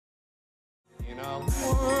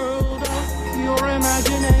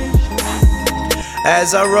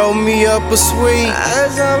As I roll me up a sweet,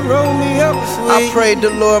 I pray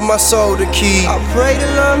the Lord my soul to keep.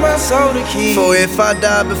 For if I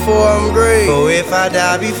die before I'm great,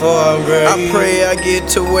 I pray I get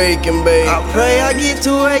to wake and bake.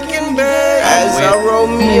 As I roll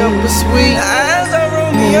me up a sweet,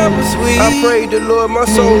 I pray the Lord my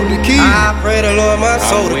soul to keep.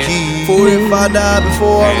 For if I die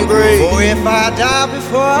before I'm great, I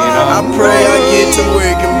pray I get to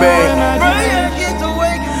wake and bake.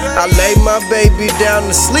 I lay my baby down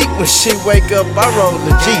to sleep. When she wake up, I roll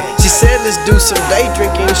a G. She said let's do some day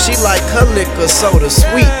drinking. She like her liquor soda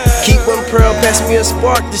sweet. Keep one pearl, pass me a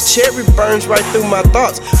spark. This cherry burns right through my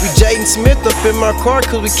thoughts. We Jaden Smith up in my car,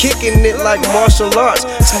 cause we kicking it like martial arts.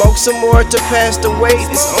 Smoke some more to pass the weight.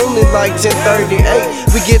 It's only like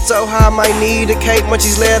 10:38. We get so high, might need a cake.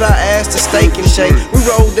 Munchies led our ass to steak and shake. We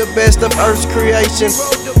roll the best of Earth's creation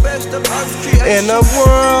in a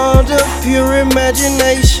world of pure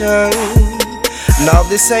imagination. No,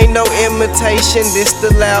 this ain't no imitation, this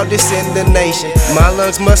the loudest in the nation. My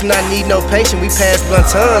lungs must not need no patience, we pass blunt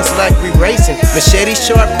tons like we racing. Machete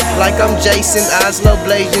sharp like I'm Jason, Oslo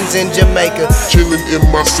Blasians in Jamaica. Chillin' in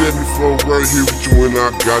my 74 right here with you and I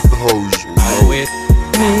got the hose. With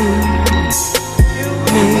me.